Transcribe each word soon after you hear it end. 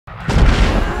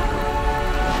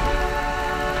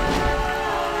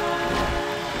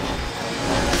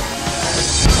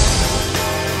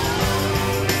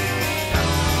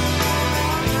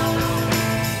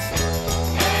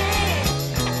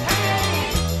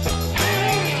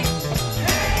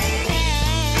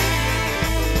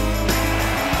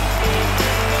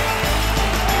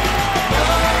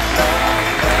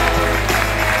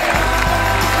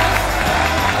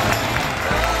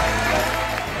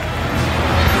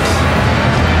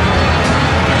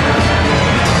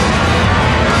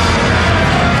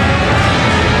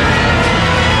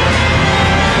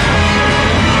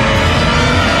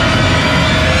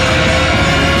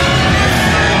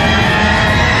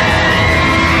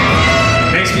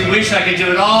wish I could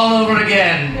do it all over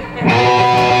again.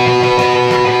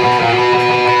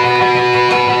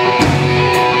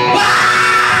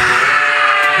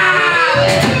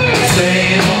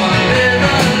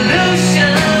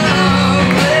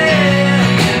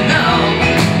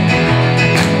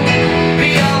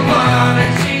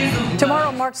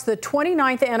 Tomorrow marks the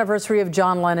 29th anniversary of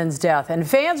John Lennon's death, and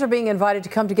fans are being invited to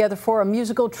come together for a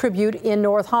musical tribute in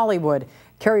North Hollywood.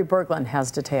 Kerry Berglund has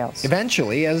details.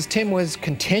 Eventually, as Tim was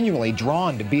continually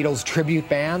drawn to Beatles tribute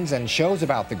bands and shows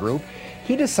about the group,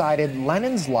 he decided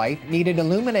Lennon's life needed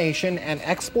illumination and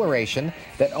exploration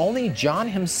that only John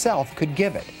himself could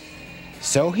give it.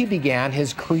 So he began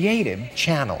his creative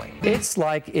channeling. It's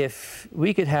like if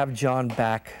we could have John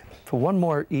back for one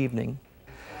more evening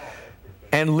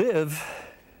and live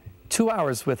 2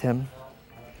 hours with him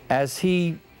as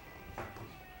he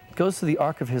goes through the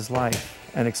arc of his life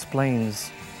and explains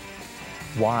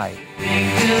why.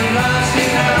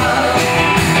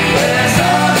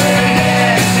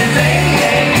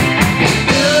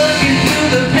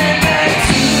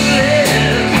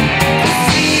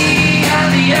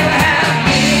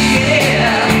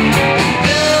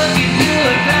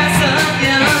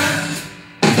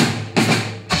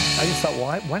 I just thought,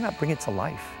 why not bring it to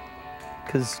life?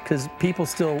 Because people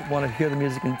still want to hear the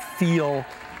music and feel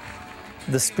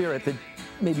the spirit that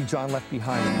maybe John left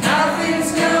behind.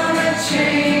 Nothing's gonna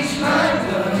change my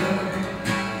world.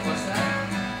 What's that?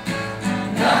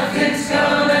 Nothing's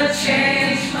gonna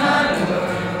change my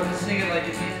world. Sing it like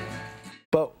it's easy.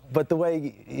 But the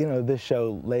way, you know, this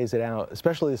show lays it out,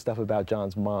 especially the stuff about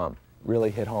John's mom, really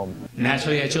hit home.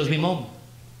 Naturally, I chose me mom.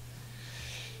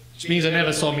 Which means I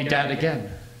never saw me dad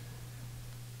again.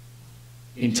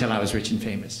 Until I was rich and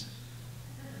famous.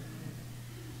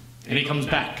 And he comes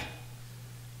back,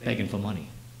 begging for money.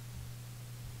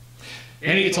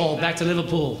 And he gets all back to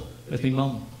Liverpool with me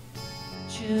mum.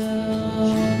 Julia,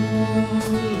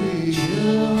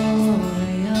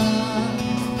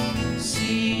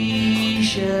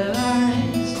 seashell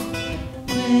eyes,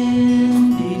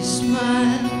 windy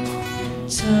smile,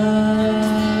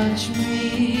 touch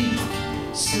me,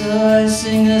 so I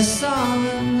sing a song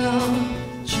of love.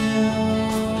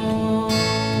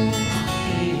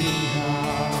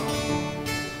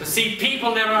 But see,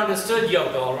 people never understood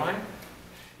yoga, all right?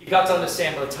 You got to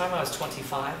understand, by the time I was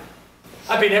 25,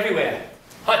 I've been everywhere.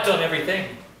 I've done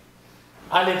everything.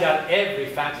 I lived out every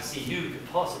fantasy you could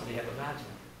possibly have imagined.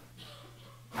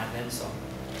 And then some.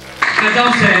 Now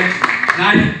don't say it.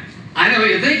 I know what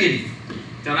you're thinking.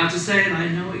 Don't have to say it, I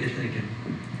know what you're thinking.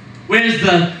 Where's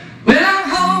the... When I'm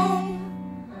home,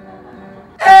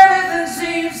 everything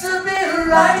seems to be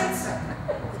right.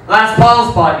 That's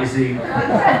Paul's part, you see.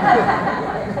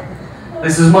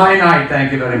 This is my night,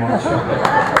 thank you very much.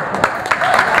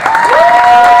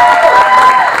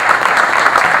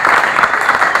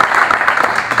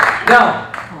 No,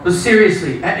 but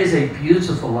seriously, that is a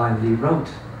beautiful line that he wrote.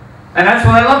 And that's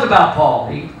what I loved about Paul.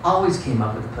 He always came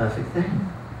up with the perfect thing.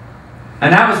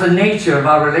 And that was the nature of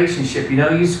our relationship, you know?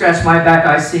 You scratch my back,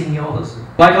 I sing yours.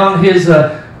 Like on his, we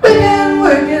can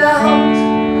work it out,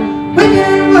 we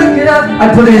can work it out.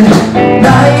 I put in,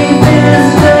 life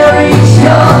is very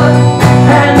short,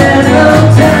 and there's no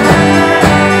time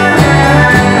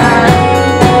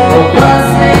for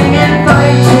fussing and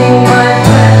fighting, my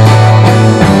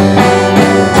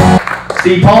friend.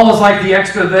 See, Paul was like the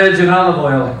extra virgin olive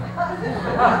oil.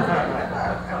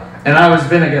 And I was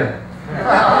vinegar.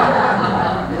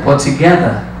 But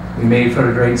together, we made for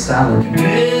a great salad.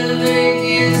 Living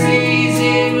is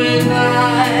easy with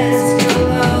eyes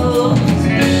closed.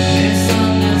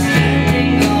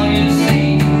 Misunderstanding all you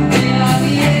see. They are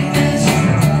the ignorance.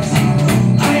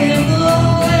 I am the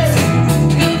lowest.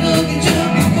 Good looking,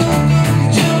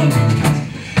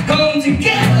 come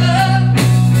together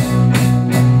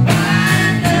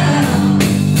right now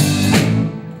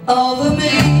over me.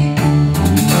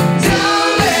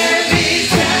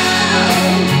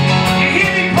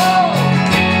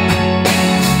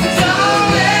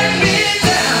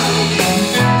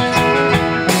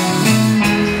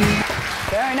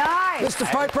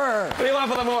 Piper. What do you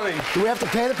want for the morning? Do we have to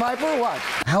pay the piper or what?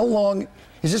 How long,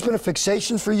 has this been a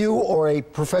fixation for you or a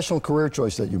professional career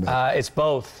choice that you made? It's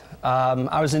both.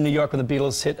 I was in New York when the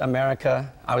Beatles hit America.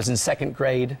 I was in second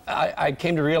grade. I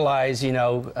came to realize, you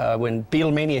know, when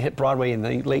Beatlemania hit Broadway in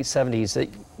the late 70s, that,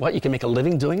 what, you can make a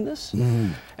living doing this?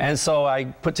 Mm-hmm. And so I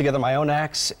put together my own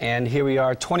acts, and here we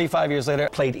are 25 years later,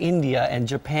 played India and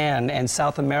Japan and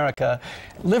South America,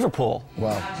 Liverpool.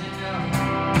 Wow.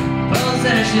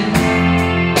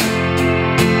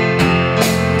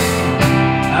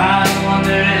 I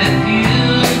wonder if you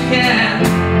can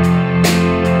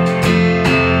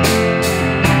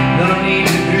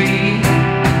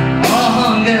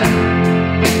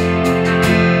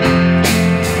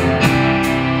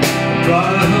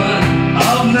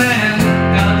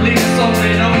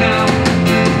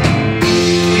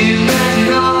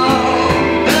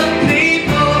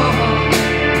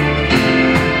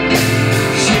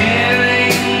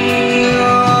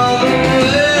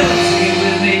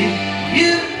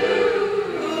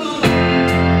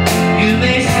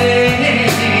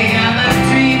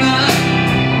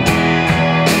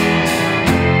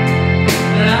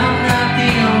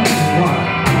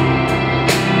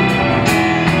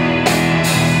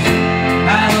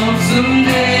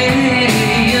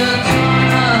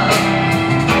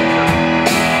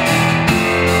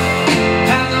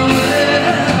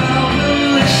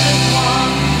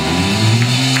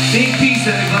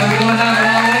Everyone have